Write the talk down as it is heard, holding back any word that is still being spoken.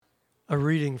A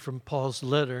reading from Paul's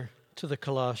letter to the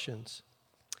Colossians.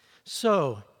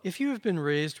 So, if you have been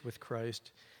raised with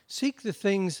Christ, seek the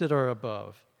things that are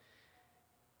above,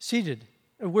 seated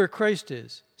where Christ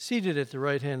is, seated at the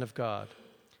right hand of God.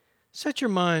 Set your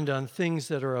mind on things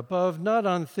that are above, not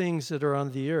on things that are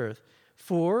on the earth,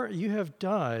 for you have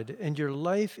died, and your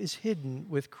life is hidden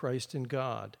with Christ in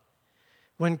God.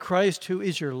 When Christ, who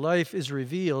is your life, is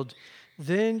revealed,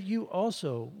 then you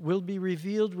also will be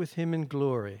revealed with him in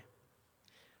glory.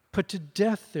 Put to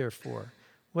death, therefore,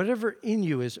 whatever in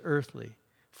you is earthly: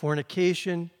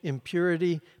 fornication,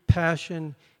 impurity,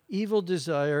 passion, evil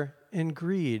desire, and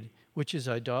greed, which is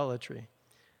idolatry.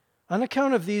 On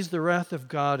account of these, the wrath of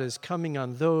God is coming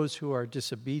on those who are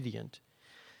disobedient.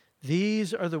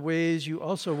 These are the ways you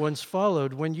also once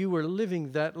followed when you were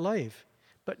living that life.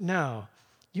 But now,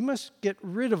 you must get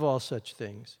rid of all such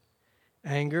things: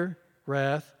 anger,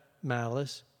 wrath,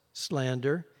 malice,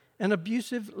 slander, and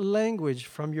abusive language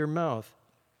from your mouth.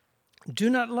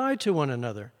 Do not lie to one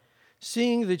another,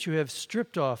 seeing that you have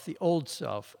stripped off the old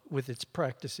self with its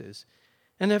practices,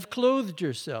 and have clothed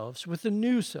yourselves with the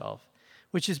new self,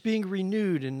 which is being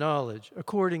renewed in knowledge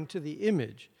according to the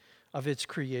image of its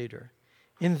Creator.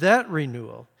 In that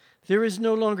renewal, there is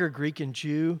no longer Greek and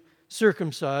Jew,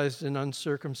 circumcised and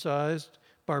uncircumcised,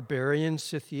 barbarian,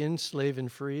 Scythian, slave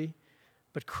and free,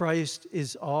 but Christ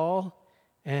is all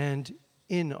and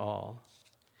in all.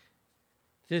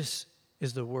 This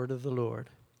is the word of the Lord.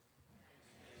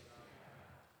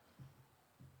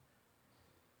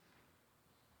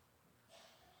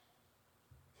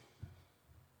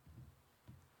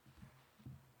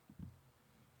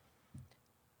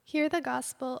 Hear the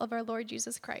gospel of our Lord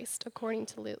Jesus Christ according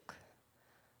to Luke.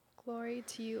 Glory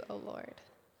to you, O Lord.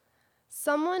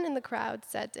 Someone in the crowd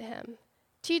said to him,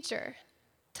 "Teacher,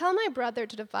 tell my brother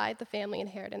to divide the family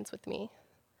inheritance with me."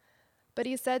 But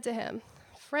he said to him,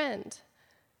 "Friend,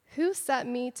 who set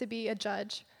me to be a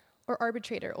judge or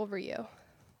arbitrator over you?"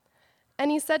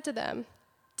 And he said to them,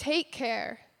 "Take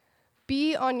care,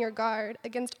 be on your guard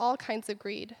against all kinds of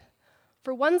greed,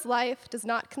 for one's life does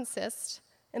not consist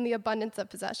in the abundance of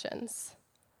possessions."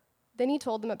 Then he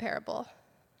told them a parable.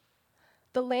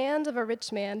 The land of a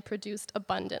rich man produced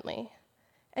abundantly,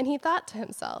 and he thought to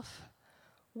himself,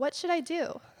 "What should I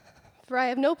do? For I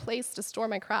have no place to store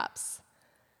my crops."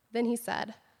 Then he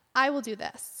said, "I will do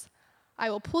this. I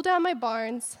will pull down my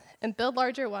barns and build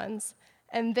larger ones,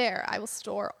 and there I will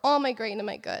store all my grain and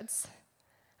my goods.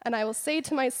 And I will say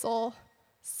to my soul,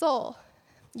 'Soul,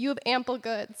 you have ample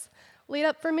goods, laid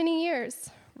up for many years.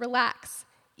 Relax,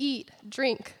 eat,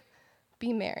 drink,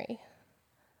 be merry.'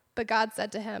 But God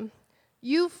said to him,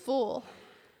 'You fool,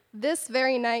 this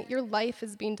very night your life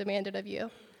is being demanded of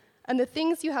you, and the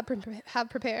things you have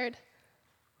prepared,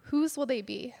 whose will they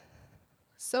be?'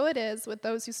 So it is with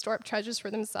those who store up treasures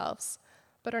for themselves,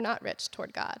 but are not rich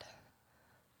toward God."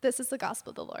 This is the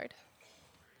gospel of the Lord.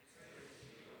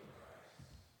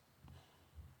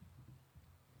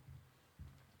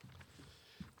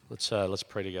 Let's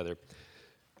pray together.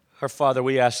 Our Father,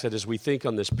 we ask that as we think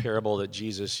on this parable that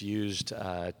Jesus used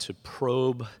to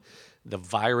probe the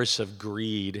virus of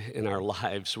greed in our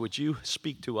lives, would you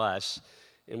speak to us,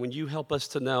 and would you help us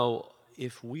to know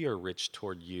if we are rich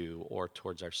toward you or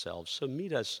towards ourselves? So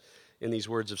meet us in these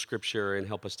words of Scripture and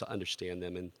help us to understand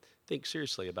them and think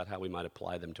seriously about how we might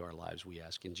apply them to our lives, we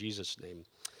ask. In Jesus' name,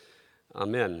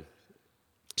 amen.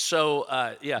 So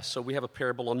we have a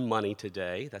parable on money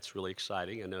today. That's really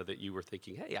exciting. I know that you were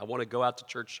thinking, hey, I want to go out to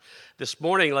church this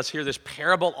morning. Let's hear this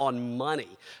parable on money.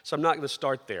 So I'm not going to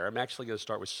start there. I'm actually going to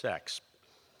start with sex.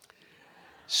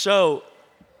 So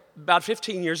about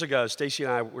 15 years ago, Stacy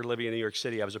and I were living in New York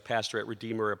City. I was a pastor at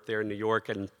Redeemer up there in New York,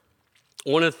 and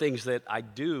one of the things that I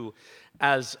do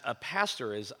as a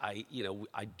pastor is I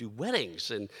do weddings,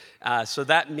 and so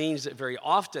that means that very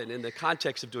often in the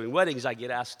context of doing weddings, I get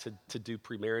asked to do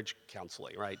pre-marriage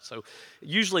counseling, right? So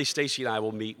usually Stacy and I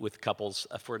will meet with couples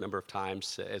for a number of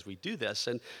times as we do this,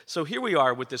 and so here we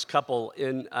are with this couple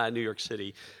in New York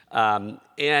City,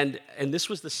 and this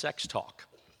was the sex talk,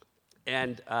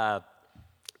 and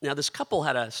now this couple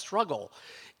had a struggle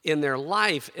in their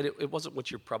life, and it wasn't what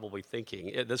you're probably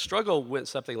thinking. The struggle went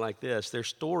something like this. Their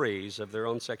stories of their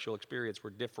own sexual experience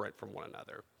were different from one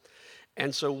another.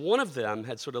 And so one of them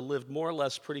had sort of lived more or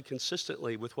less pretty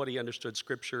consistently with what he understood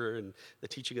Scripture and the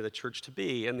teaching of the church to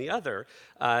be, and the other,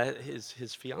 his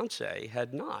fiancée,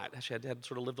 had not. She had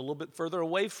sort of lived a little bit further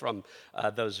away from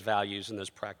those values and those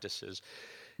practices.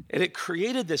 And it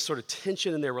created this sort of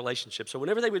tension in their relationship. So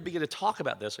whenever they would begin to talk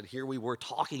about this, and here we were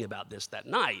talking about this that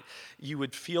night, you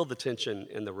would feel the tension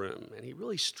in the room. And he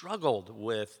really struggled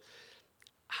with,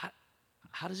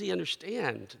 How does he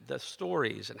understand the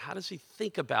stories? And how does he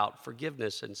think about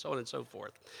forgiveness and so on and so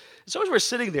forth? So as we're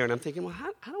sitting there and I'm thinking, well,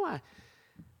 how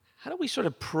do we sort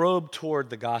of probe toward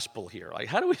the gospel here? Like,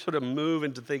 how do we sort of move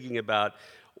into thinking about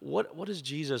what does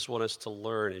Jesus want us to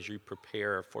learn as you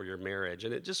prepare for your marriage?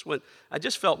 And I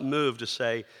just felt moved to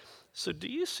say, so do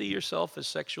you see yourself as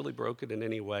sexually broken in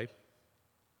any way?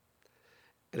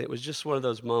 And it was just one of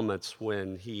those moments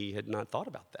when he had not thought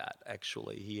about that,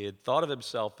 actually. He had thought of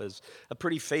himself as a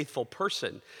pretty faithful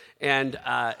person. And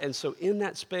so in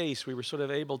that space, we were sort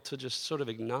of able to just sort of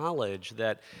acknowledge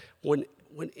that when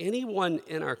anyone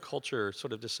in our culture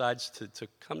sort of decides to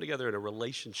come together in a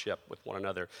relationship with one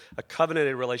another, a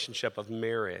covenanted relationship of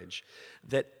marriage,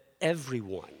 that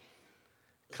everyone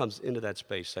comes into that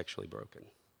space sexually broken.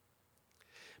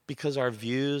 Because our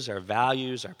views, our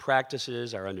values, our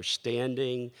practices, our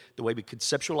understanding, the way we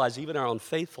conceptualize even our own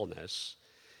faithfulness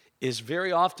is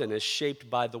very often as shaped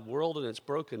by the world and its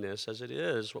brokenness as it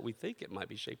is what we think it might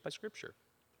be shaped by Scripture.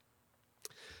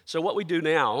 So what we do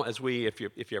now, if you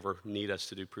ever need us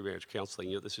to do pre-marriage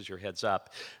counseling, this is your heads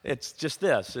up. It's just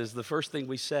this, is the first thing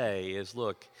we say is,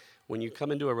 look, when you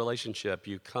come into a relationship,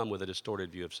 you come with a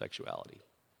distorted view of sexuality.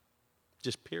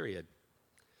 Just period.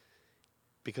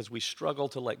 Because we struggle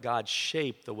to let God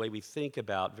shape the way we think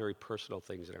about very personal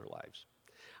things in our lives.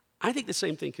 I think the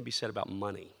same thing can be said about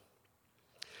money.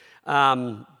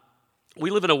 We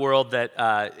live in a world that,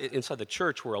 inside the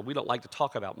church world, we don't like to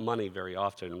talk about money very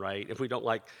often, right? If we don't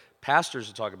like pastors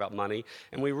to talk about money,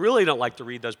 and we really don't like to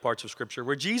read those parts of Scripture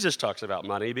where Jesus talks about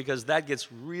money, because that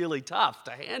gets really tough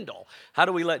to handle. How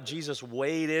do we let Jesus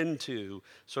wade into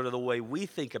sort of the way we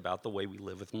think about the way we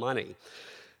live with money?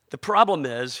 The problem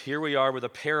is, here we are with a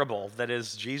parable that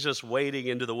is Jesus wading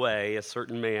into the way a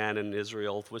certain man in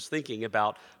Israel was thinking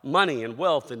about money and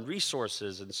wealth and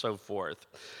resources and so forth.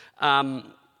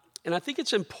 And I think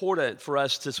it's important for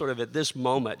us to sort of at this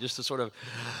moment, just to sort of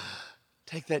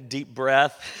take that deep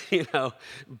breath,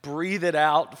 breathe it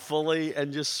out fully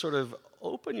and just sort of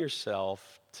open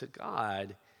yourself to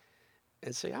God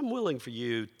and say, I'm willing for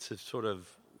you to sort of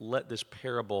let this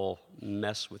parable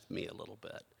mess with me a little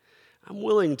bit. I'm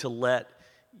willing to let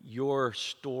your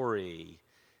story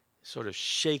sort of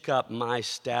shake up my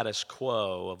status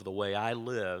quo of the way I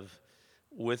live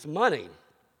with money.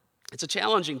 It's a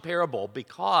challenging parable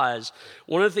because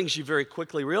one of the things you very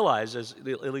quickly realize, as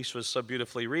Elise was so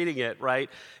beautifully reading it,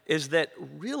 right, is that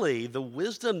really the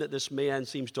wisdom that this man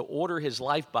seems to order his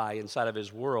life by inside of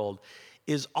his world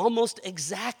is almost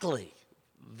exactly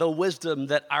the wisdom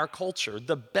that our culture,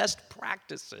 the best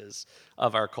practices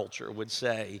of our culture would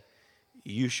say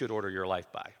you should order your life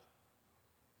by.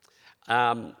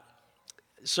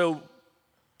 So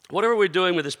whatever we're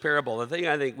doing with this parable, the thing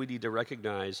I think we need to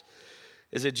recognize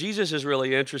is that Jesus is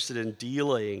really interested in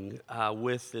dealing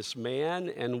with this man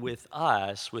and with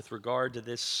us with regard to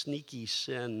this sneaky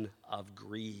sin of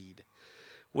greed,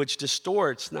 which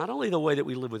distorts not only the way that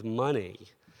we live with money,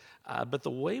 but the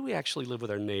way we actually live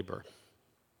with our neighbor.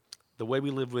 The way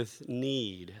we live with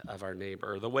need of our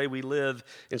neighbor, the way we live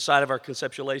inside of our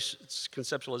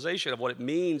conceptualization of what it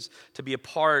means to be a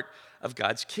part of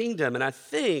God's kingdom. And I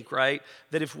think, right,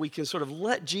 that if we can sort of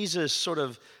let Jesus sort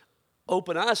of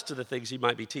open us to the things he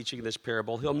might be teaching in this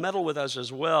parable, he'll meddle with us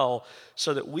as well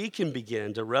so that we can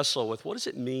begin to wrestle with what does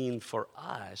it mean for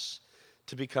us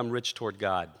to become rich toward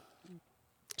God.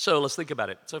 So let's think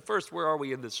about it. So first, where are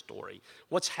we in this story?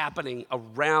 What's happening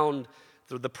around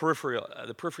the periphery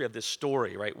of this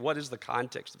story, right? What is the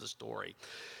context of the story?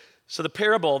 So the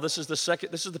parable, this is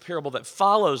the parable that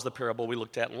follows the parable we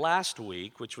looked at last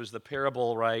week, which was the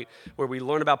parable, right, where we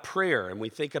learn about prayer and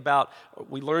we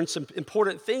learn some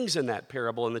important things in that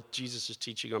parable and that Jesus is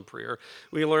teaching on prayer.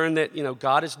 We learn that,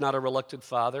 God is not a reluctant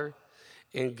father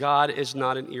and God is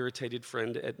not an irritated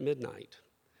friend at midnight,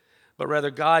 but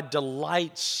rather God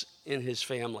delights in his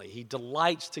family. He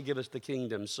delights to give us the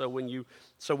kingdom. So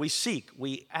we seek,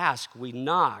 we ask, we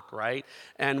knock, right?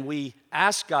 And we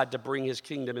ask God to bring his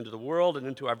kingdom into the world and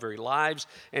into our very lives.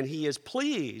 And he is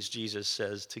pleased, Jesus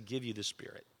says, to give you the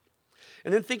Spirit.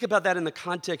 And then think about that in the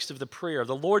context of the prayer,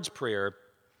 the Lord's Prayer,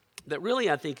 that really,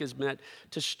 I think, is meant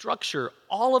to structure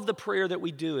all of the prayer that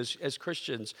we do as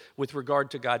Christians with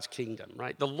regard to God's kingdom,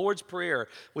 right? The Lord's Prayer,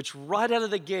 which right out of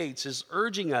the gates is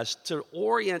urging us to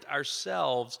orient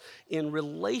ourselves in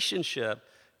relationship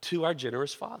to our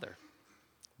generous Father.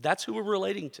 That's who we're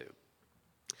relating to.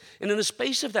 And in the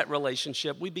space of that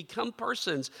relationship, we become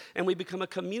persons and we become a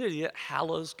community that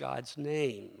hallows God's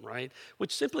name, right?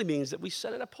 Which simply means that we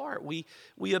set it apart. We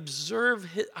observe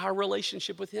our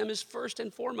relationship with him as first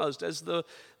and foremost, as the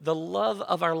love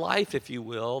of our life, if you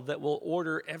will, that will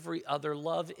order every other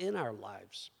love in our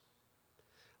lives.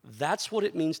 That's what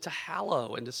it means to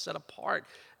hallow and to set apart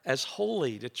as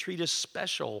holy, to treat as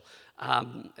special,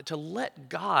 to let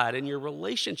God and your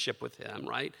relationship with him,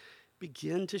 right,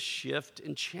 begin to shift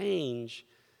and change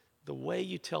the way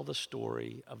you tell the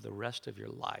story of the rest of your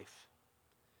life,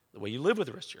 the way you live with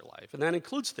the rest of your life. And that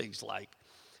includes things like,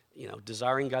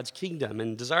 desiring God's kingdom.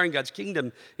 And desiring God's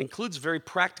kingdom includes very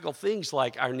practical things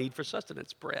like our need for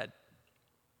sustenance, bread.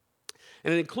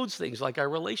 And it includes things like our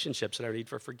relationships and our need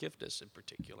for forgiveness in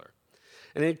particular.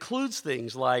 And it includes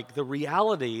things like the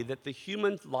reality that the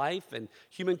human life and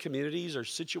human communities are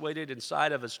situated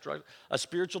inside of a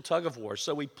spiritual tug of war.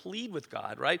 So we plead with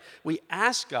God, right? We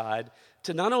ask God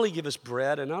to not only give us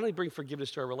bread and not only bring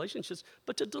forgiveness to our relationships,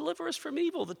 but to deliver us from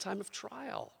evil, the time of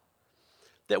trial.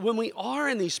 That when we are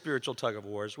in these spiritual tug of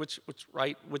wars, which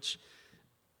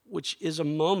is a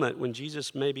moment when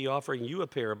Jesus may be offering you a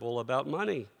parable about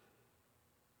money,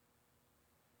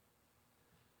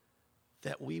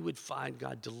 that we would find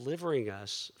God delivering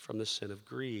us from the sin of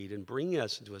greed and bringing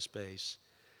us into a space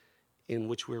in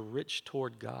which we're rich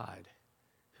toward God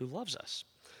who loves us.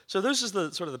 So this is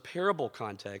the sort of the parable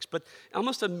context, but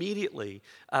almost immediately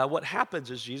what happens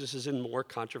is Jesus is in more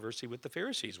controversy with the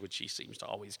Pharisees, which he seems to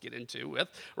always get into with,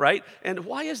 right? And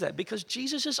why is that? Because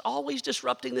Jesus is always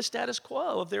disrupting the status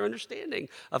quo of their understanding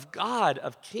of God,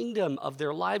 of kingdom, of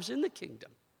their lives in the kingdom.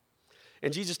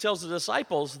 And Jesus tells the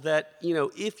disciples that,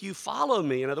 if you follow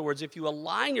me, in other words, if you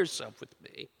align yourself with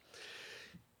me,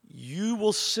 you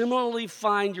will similarly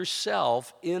find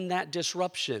yourself in that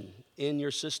disruption in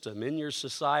your system, in your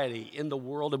society, in the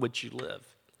world in which you live.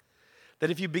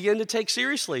 That if you begin to take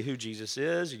seriously who Jesus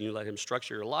is and you let him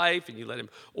structure your life and you let him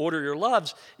order your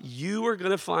lives, you are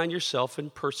going to find yourself in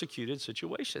persecuted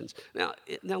situations. Now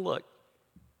look,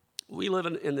 we live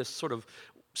in this sort of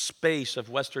space of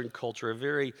Western culture,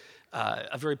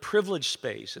 a very privileged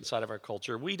space inside of our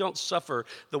culture. We don't suffer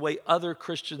the way other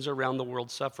Christians around the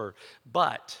world suffer.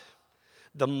 But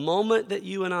the moment that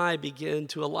you and I begin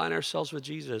to align ourselves with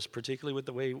Jesus, particularly with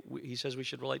the way he says we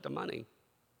should relate to money,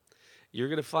 you're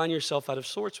going to find yourself out of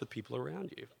sorts with people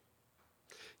around you.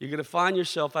 You're going to find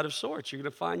yourself out of sorts. You're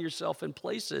going to find yourself in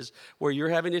places where you're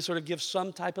having to sort of give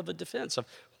some type of a defense of,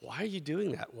 why are you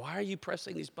doing that? Why are you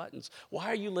pressing these buttons? Why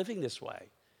are you living this way?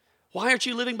 Why aren't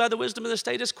you living by the wisdom of the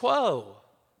status quo?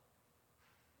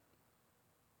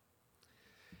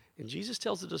 And Jesus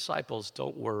tells the disciples,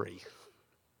 don't worry,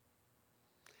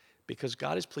 because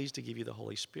God is pleased to give you the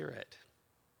Holy Spirit.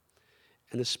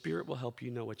 And the Spirit will help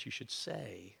you know what you should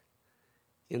say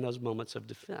in those moments of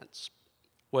defense.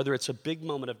 Whether it's a big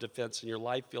moment of defense and your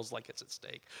life feels like it's at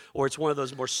stake, or it's one of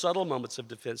those more subtle moments of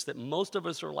defense that most of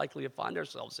us are likely to find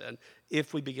ourselves in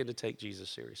if we begin to take Jesus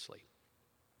seriously.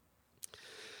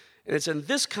 And it's in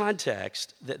this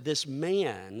context that this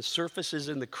man surfaces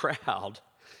in the crowd.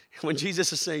 When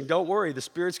Jesus is saying, don't worry, the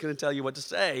Spirit's going to tell you what to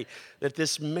say, that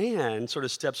this man sort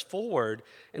of steps forward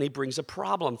and he brings a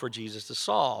problem for Jesus to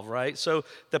solve, right? So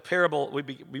the parable,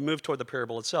 we move toward the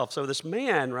parable itself. So this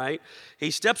man, right,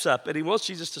 he steps up and he wants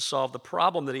Jesus to solve the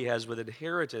problem that he has with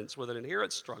inheritance, with an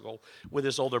inheritance struggle with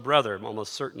his older brother,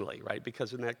 almost certainly, right?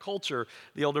 Because in that culture,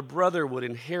 the older brother would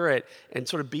inherit and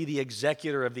sort of be the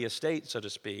executor of the estate, so to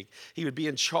speak. He would be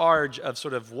in charge of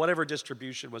sort of whatever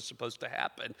distribution was supposed to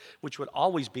happen, which would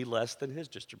always be less than his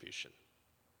distribution.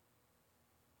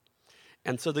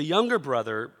 And so the younger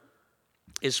brother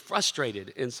is frustrated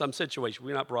in some situation.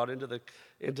 We're not brought into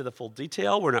the full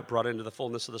detail. We're not brought into the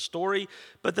fullness of the story.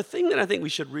 But the thing that I think we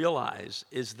should realize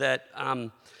is that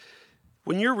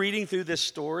when you're reading through this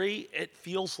story, it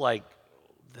feels like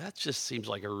that just seems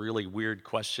like a really weird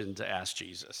question to ask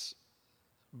Jesus.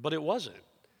 But it wasn't.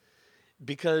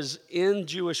 Because in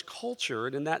Jewish culture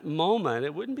and in that moment,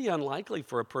 it wouldn't be unlikely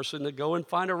for a person to go and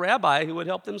find a rabbi who would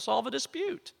help them solve a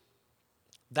dispute.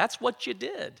 That's what you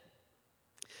did.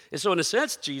 And so in a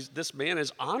sense, this man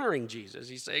is honoring Jesus.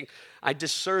 He's saying, I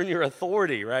discern your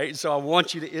authority, right? So I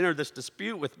want you to enter this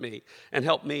dispute with me and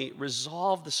help me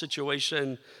resolve the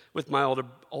situation with my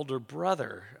older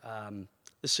brother,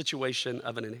 the situation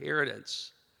of an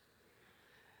inheritance.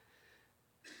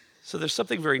 So there's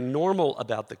something very normal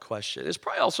about the question. It's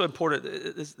probably also important.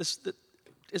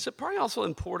 Is it probably also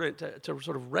important to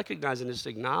sort of recognize and just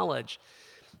acknowledge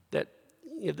that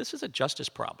this is a justice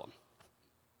problem.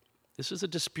 This is a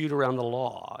dispute around the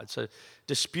law. It's a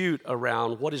dispute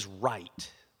around what is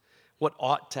right, what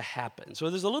ought to happen. So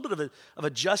there's a little bit of a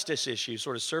justice issue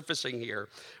sort of surfacing here,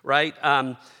 right?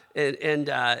 And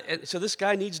so this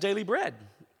guy needs daily bread.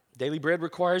 Daily bread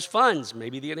requires funds.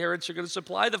 Maybe the inheritors are going to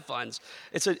supply the funds.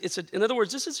 In other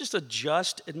words, this is just a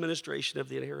just administration of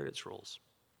the inheritance rules.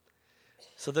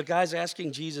 So the guy's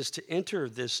asking Jesus to enter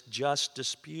this just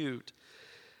dispute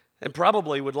And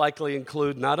probably would likely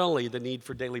include not only the need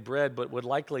for daily bread, but would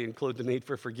likely include the need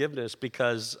for forgiveness,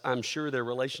 because I'm sure their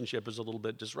relationship is a little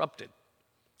bit disrupted.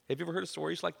 Have you ever heard of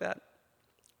stories like that?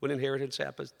 When inheritance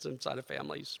happens inside of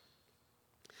families.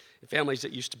 And families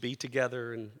that used to be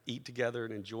together and eat together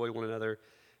and enjoy one another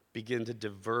begin to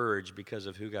diverge because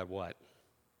of who got what.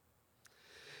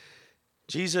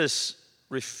 Jesus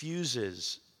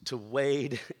refuses to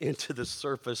wade into the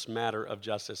surface matter of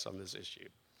justice on this issue.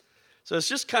 So it's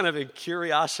just kind of a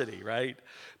curiosity, right?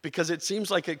 Because it seems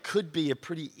like it could be a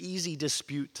pretty easy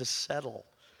dispute to settle.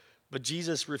 But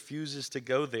Jesus refuses to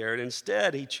go there, and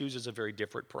instead he chooses a very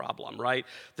different problem, right?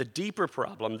 The deeper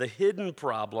problem, the hidden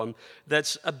problem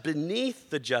that's beneath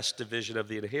the just division of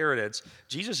the inheritance.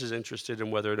 Jesus is interested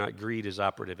in whether or not greed is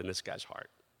operative in this guy's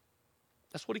heart.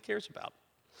 That's what he cares about.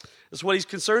 That's what he's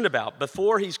concerned about.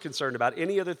 Before he's concerned about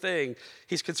any other thing,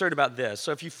 he's concerned about this.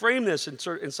 So if you frame this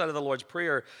inside of the Lord's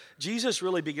Prayer, Jesus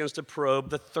really begins to probe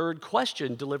the third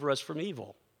question, deliver us from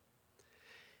evil.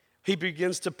 He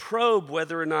begins to probe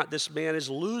whether or not this man is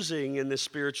losing in this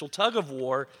spiritual tug of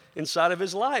war inside of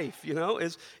his life.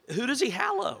 Who does he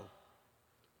hallow?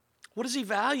 What does he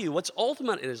value? What's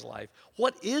ultimate in his life?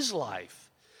 What is life?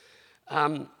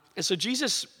 And so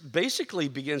Jesus basically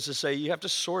begins to say you have to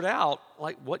sort out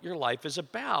like what your life is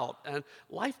about. And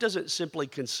life doesn't simply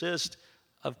consist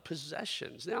of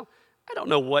possessions. Now, I don't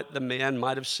know what the man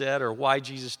might have said or why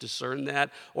Jesus discerned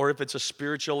that, or if it's a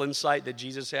spiritual insight that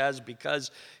Jesus has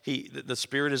because the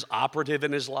Spirit is operative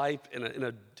in his life in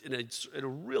a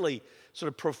really sort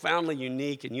of profoundly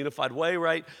unique and unified way,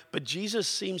 right? But Jesus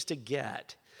seems to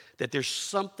get that there's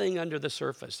something under the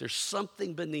surface. There's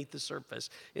something beneath the surface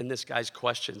in this guy's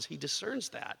questions. He discerns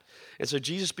that. And so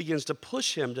Jesus begins to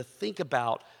push him to think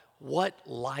about what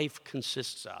life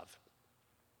consists of.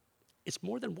 It's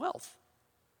more than wealth.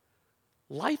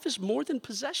 Life is more than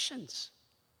possessions.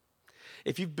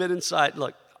 If you've been inside,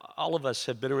 look, all of us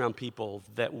have been around people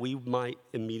that we might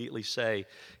immediately say,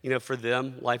 for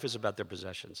them, life is about their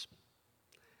possessions.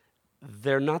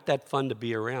 They're not that fun to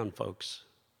be around, folks.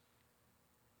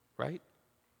 Right?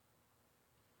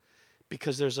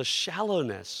 Because there's a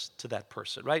shallowness to that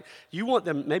person, right? You want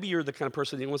them, maybe you're the kind of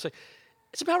person that you want to say,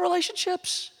 it's about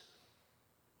relationships.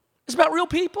 It's about real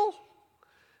people.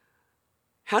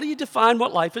 How do you define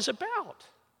what life is about?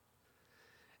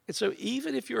 And so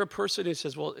even if you're a person who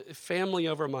says, well, family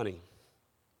over money,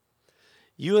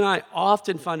 you and I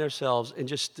often find ourselves in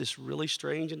just this really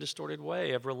strange and distorted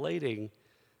way of relating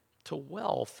to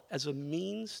wealth as a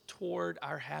means toward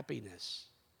our happiness.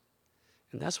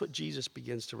 And that's what Jesus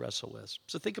begins to wrestle with.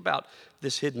 So think about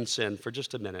this hidden sin for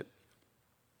just a minute.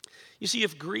 You see,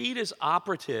 if greed is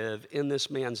operative in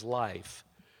this man's life,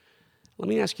 let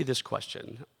me ask you this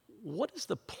question. What is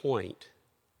the point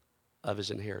of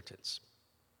his inheritance?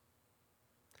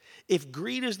 If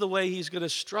greed is the way he's going to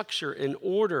structure and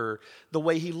order the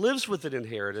way he lives with an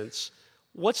inheritance,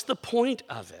 what's the point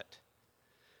of it?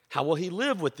 How will he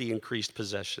live with the increased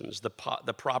possessions, the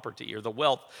property or the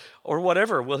wealth or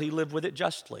whatever? Will he live with it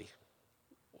justly?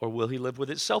 Or will he live with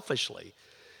it selfishly?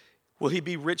 Will he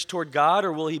be rich toward God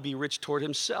or will he be rich toward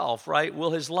himself, right?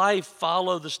 Will his life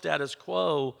follow the status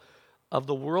quo of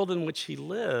the world in which he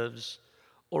lives,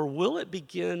 or will it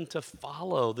begin to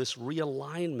follow this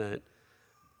realignment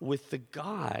with the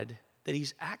God that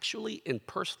he's actually in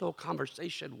personal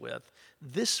conversation with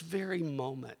this very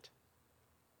moment?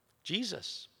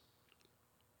 Jesus.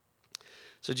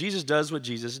 So Jesus does what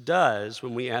Jesus does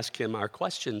when we ask him our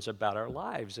questions about our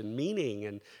lives and meaning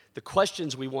and the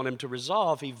questions we want him to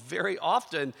resolve. He very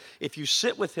often, if you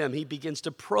sit with him, he begins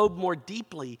to probe more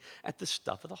deeply at the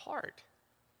stuff of the heart.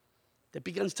 That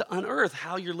begins to unearth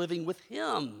how you're living with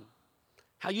him,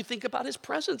 how you think about his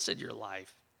presence in your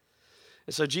life.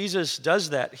 And so Jesus does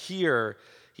that here.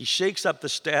 He shakes up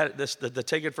the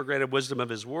taken for granted wisdom of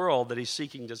his world that he's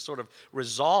seeking to sort of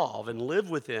resolve and live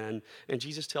within. And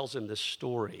Jesus tells him this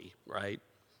story, right?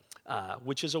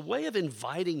 Which is a way of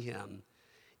inviting him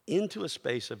into a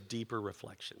space of deeper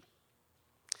reflection.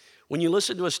 When you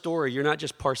listen to a story, you're not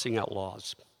just parsing out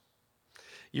laws.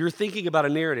 You're thinking about a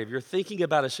narrative. You're thinking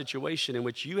about a situation in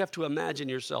which you have to imagine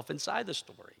yourself inside the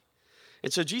story.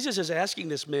 And so Jesus is asking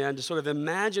this man to sort of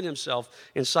imagine himself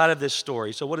inside of this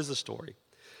story. So what is the story?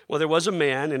 Well, there was a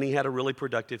man, and he had a really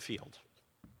productive field.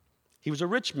 He was a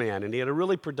rich man, and he had a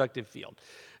really productive field.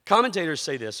 Commentators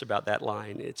say this about that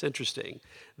line. It's interesting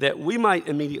that we might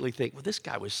immediately think, well, this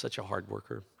guy was such a hard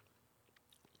worker.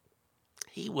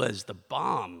 He was the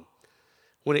bomb.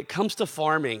 When it comes to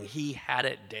farming, he had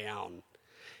it down.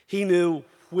 He knew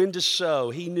when to sow.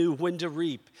 He knew when to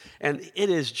reap. And it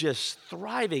is just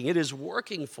thriving. It is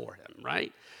working for him,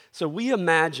 right? So we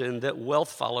imagine that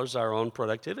wealth follows our own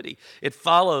productivity. It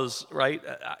follows, right?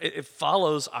 It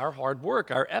follows our hard work,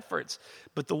 our efforts.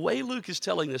 But the way Luke is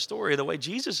telling the story, the way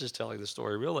Jesus is telling the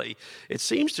story, really, it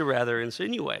seems to rather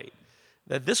insinuate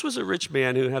that this was a rich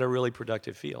man who had a really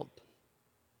productive field.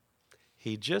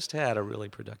 He just had a really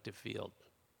productive field.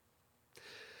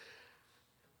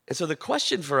 And so the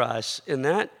question for us in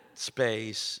that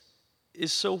space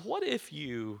is, so what if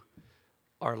you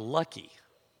are lucky?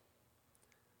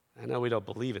 I know we don't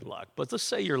believe in luck, but let's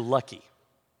say you're lucky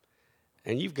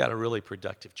and you've got a really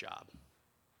productive job.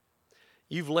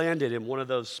 You've landed in one of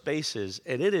those spaces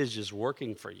and it is just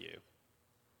working for you.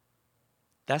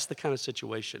 That's the kind of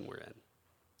situation we're in.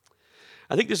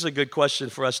 I think this is a good question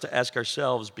for us to ask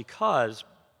ourselves because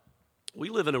we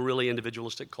live in a really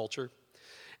individualistic culture.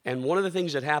 And one of the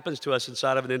things that happens to us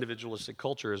inside of an individualistic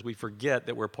culture is we forget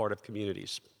that we're part of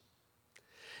communities.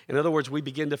 In other words, we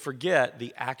begin to forget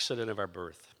the accident of our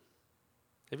birth.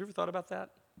 Have you ever thought about that?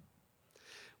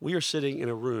 We are sitting in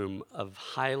a room of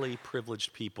highly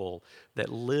privileged people that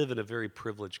live in a very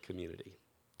privileged community.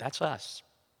 That's us.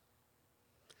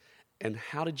 And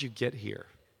how did you get here?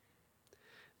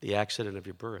 The accident of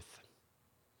your birth.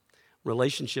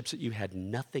 Relationships that you had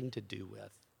nothing to do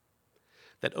with,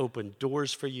 that opened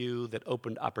doors for you, that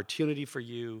opened opportunity for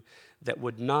you, that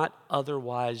would not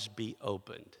otherwise be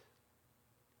opened.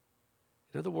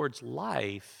 In other words,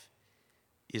 life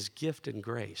is gift and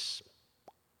grace.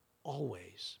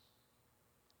 Always.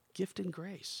 Gift and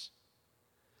grace.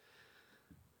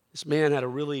 This man had a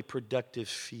really productive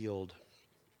field.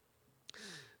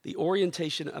 The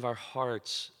orientation of our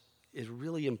hearts is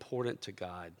really important to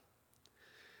God.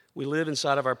 We live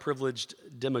inside of our privileged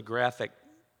demographic,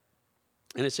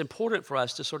 and it's important for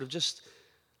us to sort of just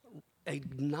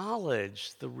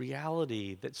acknowledge the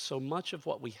reality that so much of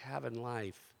what we have in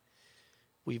life,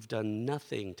 we've done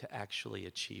nothing to actually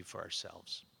achieve for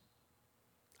ourselves.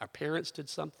 Our parents did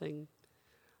something.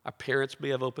 Our parents may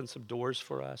have opened some doors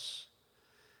for us.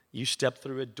 You stepped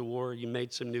through a door, you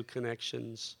made some new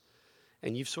connections,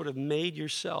 and you've sort of made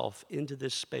yourself into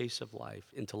this space of life,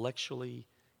 intellectually,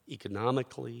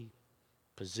 economically,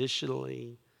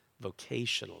 positionally,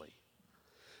 vocationally.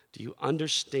 Do you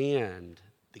understand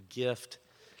the gift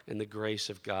and the grace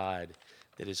of God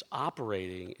that is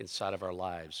operating inside of our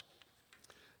lives?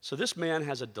 So this man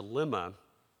has a dilemma,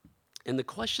 and the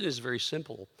question is very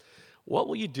simple. What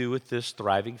will you do with this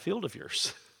thriving field of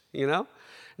yours? You know?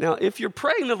 Now, if you're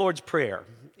praying the Lord's Prayer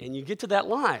and you get to that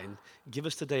line, give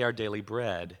us today our daily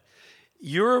bread,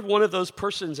 you're one of those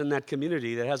persons in that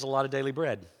community that has a lot of daily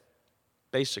bread,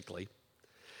 basically.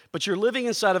 But you're living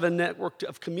inside of a network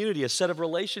of community, a set of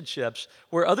relationships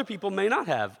where other people may not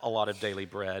have a lot of daily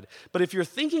bread. But if you're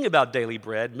thinking about daily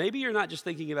bread, maybe you're not just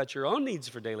thinking about your own needs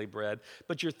for daily bread,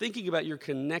 but you're thinking about your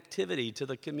connectivity to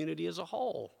the community as a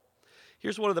whole.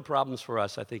 Here's one of the problems for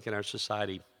us, I think, in our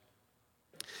society.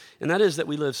 And that is that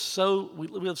we live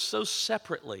so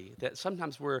separately that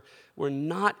sometimes we're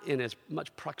not in as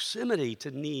much proximity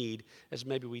to need as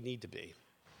maybe we need to be.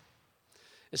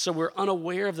 And so we're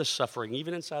unaware of the suffering,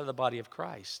 even inside of the body of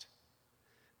Christ.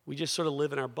 We just sort of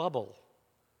live in our bubble.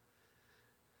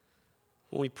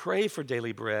 When we pray for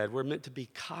daily bread, we're meant to be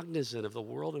cognizant of the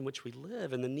world in which we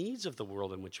live and the needs of the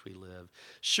world in which we live.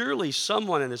 Surely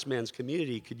someone in this man's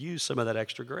community could use some of that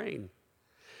extra grain.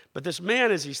 But this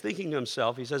man, as he's thinking to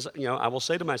himself, he says, I will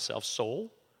say to myself,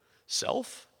 soul,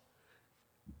 self,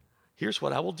 here's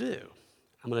what I will do.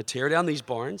 I'm going to tear down these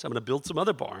barns. I'm going to build some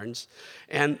other barns.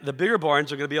 And the bigger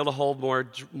barns are going to be able to hold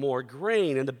more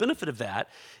grain. And the benefit of that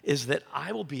is that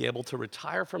I will be able to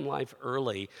retire from life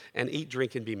early and eat,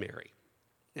 drink, and be merry.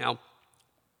 Now,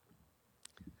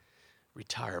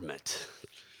 retirement.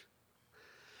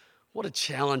 What a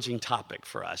challenging topic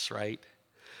for us, right?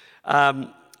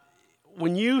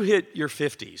 When you hit your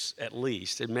 50s, at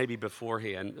least, and maybe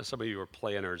beforehand, some of you are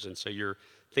planners, and so you're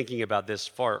thinking about this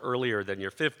far earlier than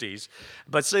your 50s,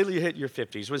 but say you hit your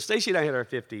 50s. When Stacy and I hit our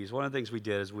 50s, one of the things we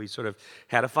did is we sort of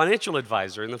had a financial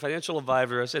advisor, and the financial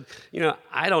advisor said,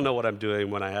 I don't know what I'm doing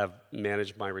when I have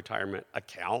managed my retirement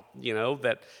account,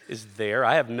 that is there.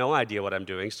 I have no idea what I'm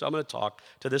doing, so I'm going to talk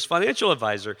to this financial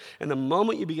advisor. And the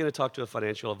moment you begin to talk to a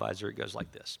financial advisor, it goes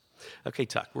like this. Okay,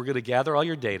 Tuck, we're going to gather all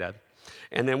your data,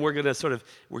 and then we're going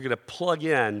to plug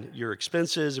in your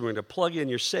expenses, and we're going to plug in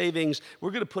your savings. We're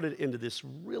going to put it into this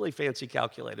really fancy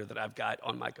calculator that I've got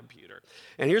on my computer.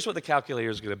 And here's what the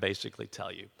calculator is going to basically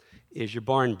tell you. Is your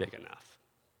barn big enough?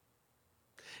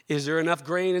 Is there enough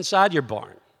grain inside your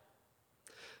barn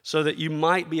so that you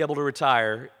might be able to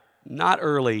retire, not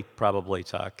early probably,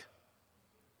 Tuck,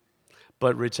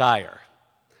 but retire?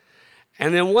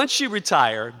 And then once you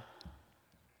retire,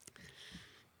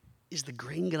 is the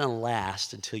grain going to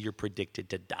last until you're predicted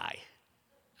to die?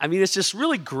 I mean, it's this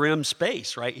really grim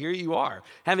space, right? Here you are,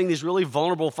 having these really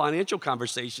vulnerable financial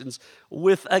conversations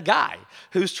with a guy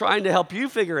who's trying to help you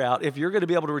figure out if you're going to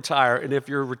be able to retire and if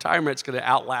your retirement's going to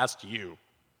outlast you.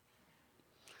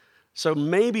 So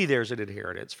maybe there's an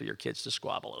inheritance for your kids to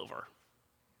squabble over.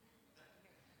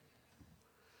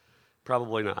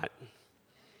 Probably not.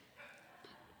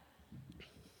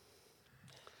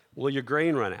 Will your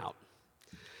grain run out?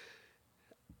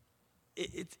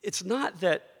 It's not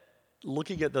that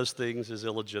looking at those things is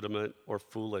illegitimate or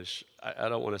foolish. I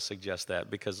don't want to suggest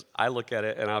that, because I look at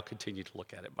it, and I'll continue to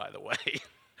look at it, by the way.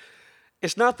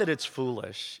 It's not that it's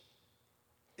foolish.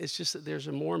 It's just that there's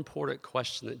a more important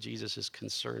question that Jesus is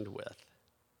concerned with.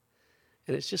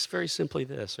 And it's just very simply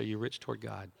this: are you rich toward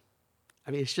God?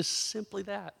 I mean, it's just simply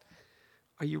that.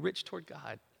 Are you rich toward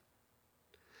God?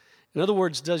 In other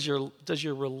words, does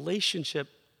your relationship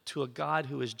to a God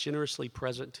who is generously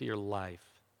present to your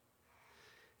life,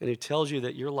 and who tells you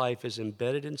that your life is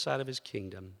embedded inside of his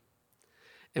kingdom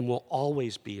and will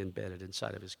always be embedded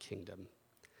inside of his kingdom,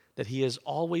 that he is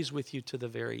always with you to the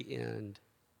very end,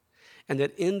 and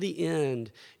that in the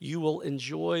end you will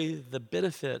enjoy the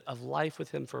benefit of life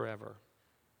with him forever?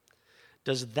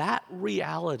 Does that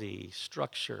reality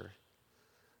structure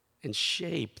and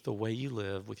shape the way you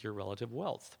live with your relative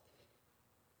wealth?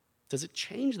 Does it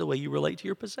change the way you relate to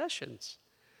your possessions?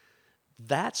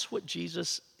 That's what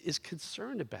Jesus is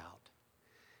concerned about.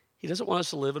 He doesn't want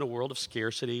us to live in a world of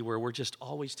scarcity where we're just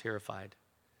always terrified.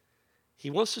 He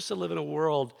wants us to live in a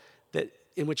world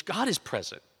in which God is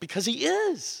present, because he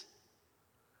is.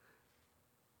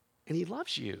 And he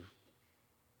loves you.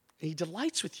 And he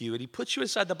delights with you, and he puts you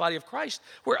inside the body of Christ,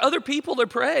 where other people are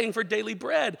praying for daily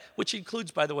bread, which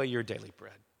includes, by the way, your daily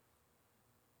bread.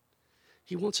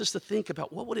 He wants us to think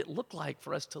about what would it look like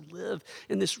for us to live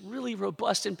in this really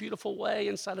robust and beautiful way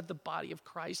inside of the body of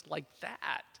Christ like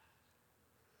that.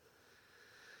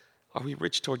 Are we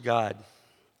rich toward God?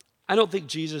 I don't think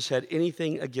Jesus had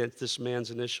anything against this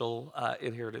man's initial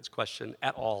inheritance question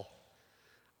at all.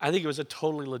 I think it was a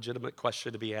totally legitimate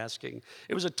question to be asking.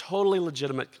 It was a totally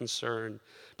legitimate concern.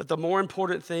 But the more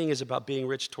important thing is about being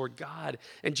rich toward God.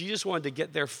 And Jesus wanted to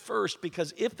get there first,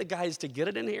 because if the guy is to get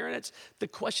an inheritance, the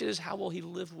question is, how will he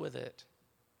live with it?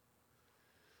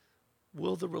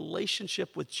 Will the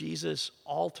relationship with Jesus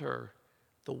alter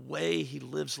the way he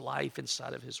lives life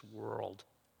inside of his world?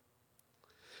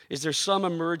 Is there some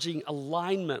emerging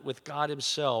alignment with God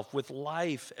himself, with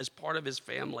life as part of his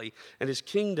family and his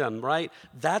kingdom, right?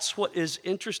 That's what is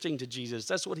interesting to Jesus.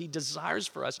 That's what he desires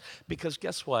for us, because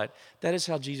guess what? That is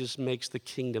how Jesus makes the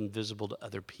kingdom visible to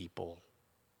other people.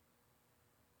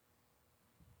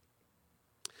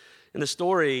 In the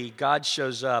story, God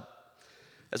shows up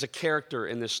as a character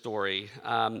in this story.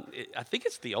 I think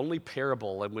it's the only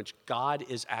parable in which God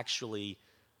is actually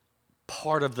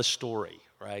part of the story,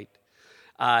 right?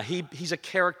 He's a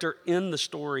character in the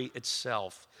story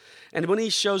itself. And when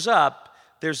he shows up,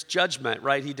 there's judgment,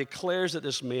 right? He declares that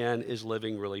this man is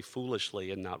living really foolishly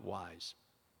and not wise.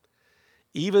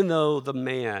 Even though the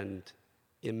man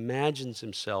imagines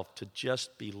himself to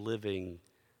just be living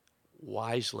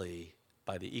wisely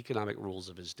by the economic rules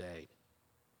of his day.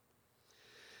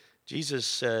 Jesus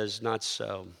says, not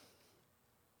so,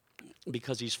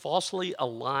 because he's falsely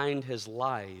aligned his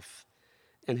life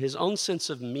and his own sense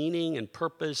of meaning and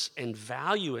purpose and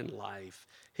value in life,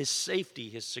 his safety,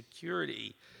 his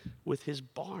security, with his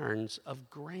barns of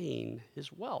grain,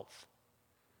 his wealth,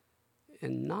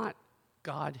 and not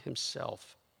God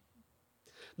himself.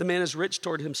 The man is rich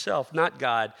toward himself, not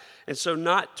God, and so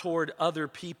not toward other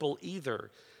people either.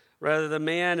 Rather, the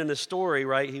man in the story,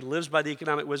 right, he lives by the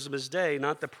economic wisdom of his day,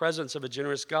 not the presence of a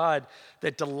generous God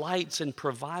that delights and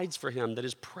provides for him, that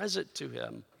is present to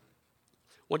him.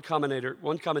 One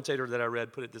commentator that I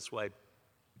read put it this way: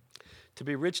 to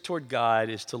be rich toward God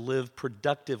is to live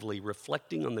productively,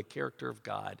 reflecting on the character of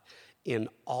God in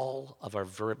all of our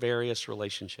various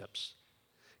relationships.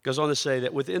 It goes on to say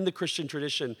that within the Christian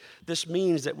tradition, this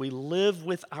means that we live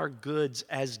with our goods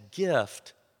as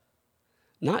gift,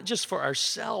 not just for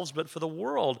ourselves, but for the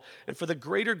world and for the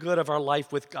greater good of our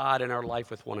life with God and our life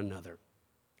with one another.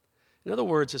 In other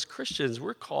words, as Christians,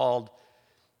 we're called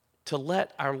to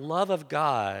let our love of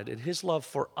God and his love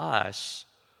for us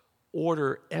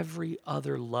order every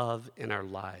other love in our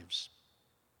lives.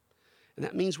 And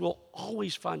that means we'll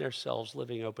always find ourselves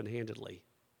living open-handedly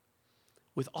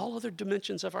with all other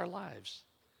dimensions of our lives.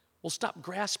 We'll stop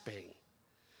grasping.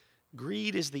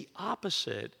 Greed is the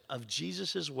opposite of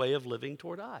Jesus' way of living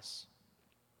toward us.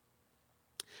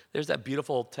 There's that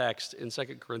beautiful text in 2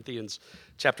 Corinthians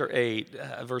chapter 8,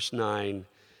 verse 9,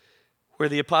 where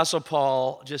the Apostle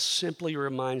Paul just simply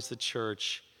reminds the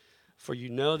church, for you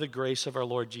know the grace of our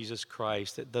Lord Jesus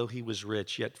Christ, that though he was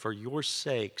rich, yet for your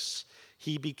sakes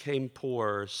he became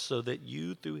poor, so that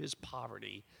you through his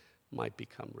poverty might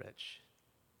become rich.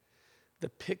 The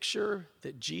picture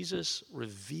that Jesus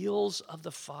reveals of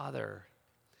the Father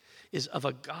is of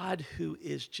a God who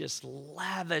is just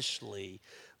lavishly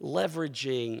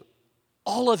leveraging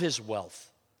all of his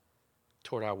wealth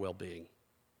toward our well-being,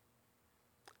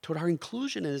 toward our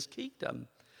inclusion in his kingdom,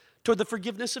 toward the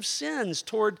forgiveness of sins,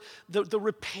 toward the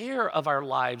repair of our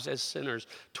lives as sinners,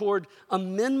 toward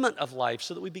amendment of life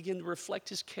so that we begin to reflect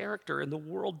his character in the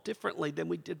world differently than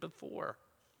we did before.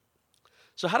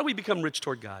 So how do we become rich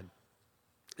toward God?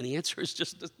 And the answer is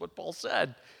just what Paul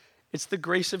said. It's the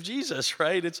grace of Jesus,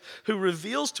 right? It's who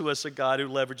reveals to us a God who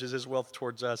leverages his wealth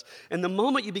towards us. And the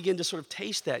moment you begin to sort of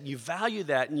taste that, and you value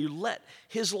that, and you let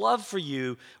his love for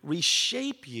you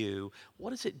reshape you,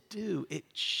 what does it do? It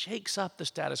shakes up the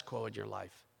status quo in your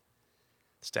life.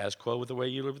 The status quo with the way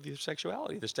you live with your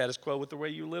sexuality, the status quo with the way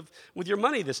you live with your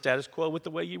money, the status quo with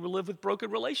the way you live with broken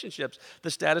relationships,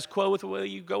 the status quo with the way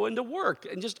you go into work,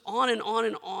 and just on and on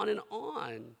and on and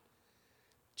on.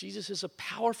 Jesus is a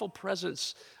powerful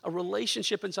presence, a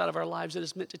relationship inside of our lives that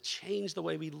is meant to change the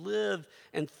way we live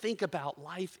and think about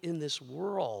life in this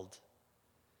world.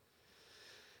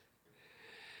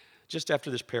 Just after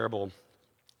this parable,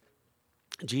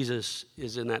 Jesus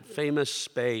is in that famous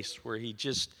space where he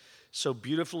just so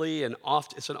beautifully and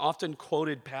it's an often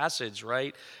quoted passage,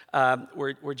 right?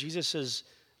 Where Jesus says,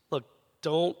 look,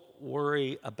 don't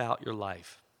worry about your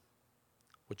life,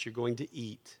 what you're going to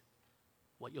eat,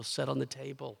 what you'll set on the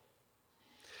table.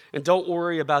 And don't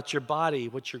worry about your body,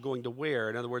 what you're going to wear.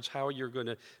 In other words, how you're going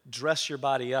to dress your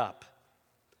body up.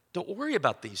 Don't worry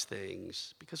about these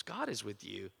things because God is with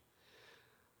you.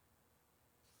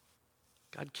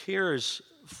 God cares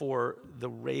for the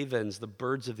ravens, the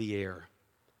birds of the air.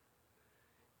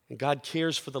 And God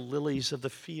cares for the lilies of the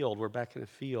field. We're back in a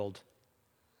field.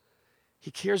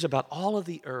 He cares about all of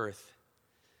the earth.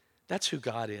 That's who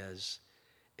God is.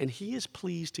 And he is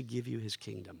pleased to give you his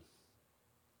kingdom.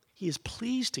 He is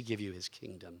pleased to give you his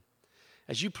kingdom.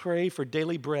 As you pray for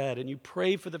daily bread and you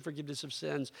pray for the forgiveness of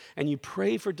sins and you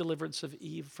pray for deliverance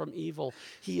from evil,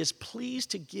 he is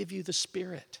pleased to give you the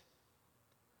Spirit.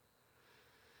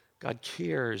 God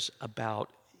cares about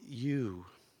you.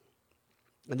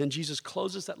 And then Jesus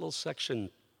closes that little section.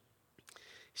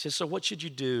 He says, so what should you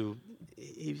do?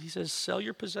 He says, sell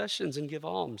your possessions and give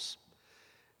alms.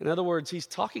 In other words, he's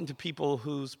talking to people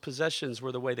whose possessions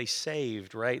were the way they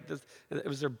saved, right? It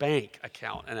was their bank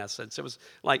account, in essence. It was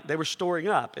like they were storing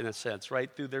up, in a sense, right,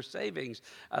 through their savings,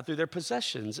 through their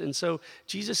possessions. And so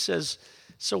Jesus says,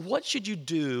 so what should you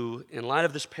do in light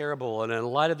of this parable and in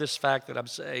light of this fact that I'm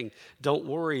saying, don't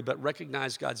worry, but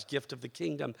recognize God's gift of the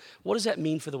kingdom? What does that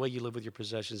mean for the way you live with your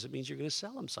possessions? It means you're going to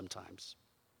sell them sometimes.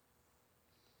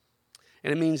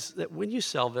 And it means that when you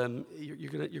sell them, you're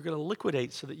going to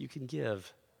liquidate so that you can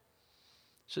give.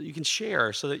 So that you can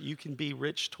share, so that you can be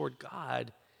rich toward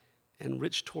God and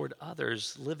rich toward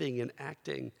others, living and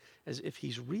acting as if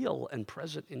he's real and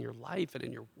present in your life and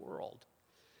in your world.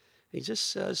 And he just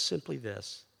says simply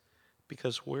this,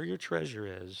 because where your treasure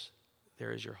is,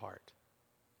 there is your heart.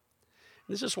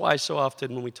 And this is why so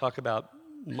often when we talk about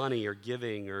money or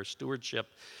giving or stewardship,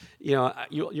 you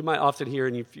might often hear,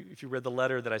 and if you read the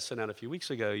letter that I sent out a few weeks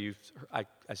ago, I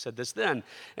said this then,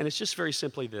 and it's just very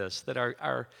simply this, that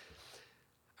our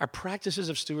practices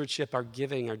of stewardship, our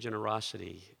giving, our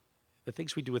generosity, the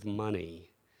things we do with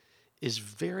money, is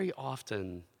very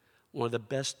often one of the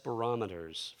best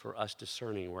barometers for us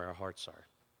discerning where our hearts are.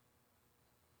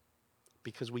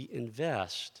 Because we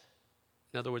invest,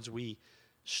 in other words, we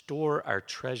store our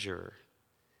treasure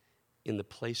in the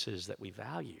places that we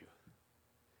value.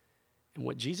 And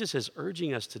what Jesus is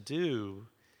urging us to do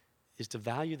is to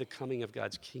value the coming of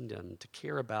God's kingdom, to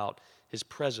care about his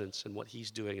presence and what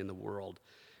he's doing in the world,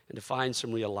 and to find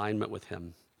some realignment with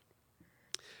him.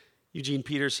 Eugene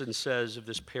Peterson says of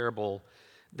this parable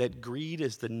that greed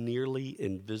is the nearly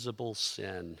invisible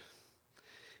sin.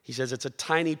 He says it's a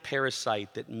tiny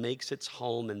parasite that makes its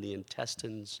home in the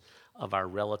intestines of our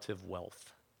relative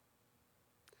wealth.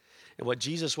 And what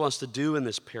Jesus wants to do in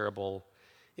this parable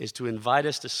is to invite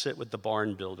us to sit with the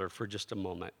barn builder for just a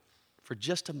moment,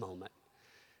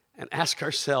 and ask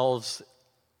ourselves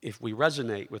if we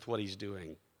resonate with what he's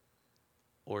doing,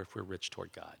 or if we're rich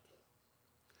toward God.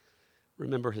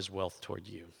 Remember his wealth toward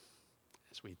you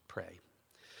as we pray.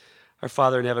 Our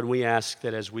Father in heaven, we ask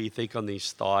that as we think on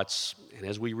these thoughts and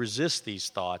as we resist these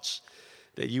thoughts,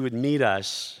 that you would meet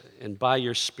us and by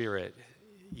your Spirit,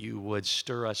 you would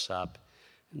stir us up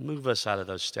and move us out of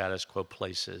those status quo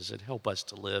places and help us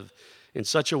to live in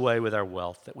such a way with our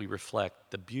wealth that we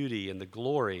reflect the beauty and the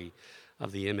glory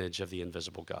of the image of the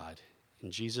invisible God.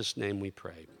 In Jesus' name we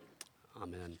pray.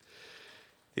 Amen.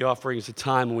 The offering is a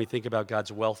time when we think about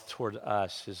God's wealth toward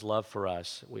us, his love for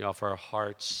us. We offer our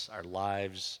hearts, our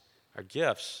lives, our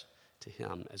gifts to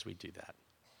him as we do that.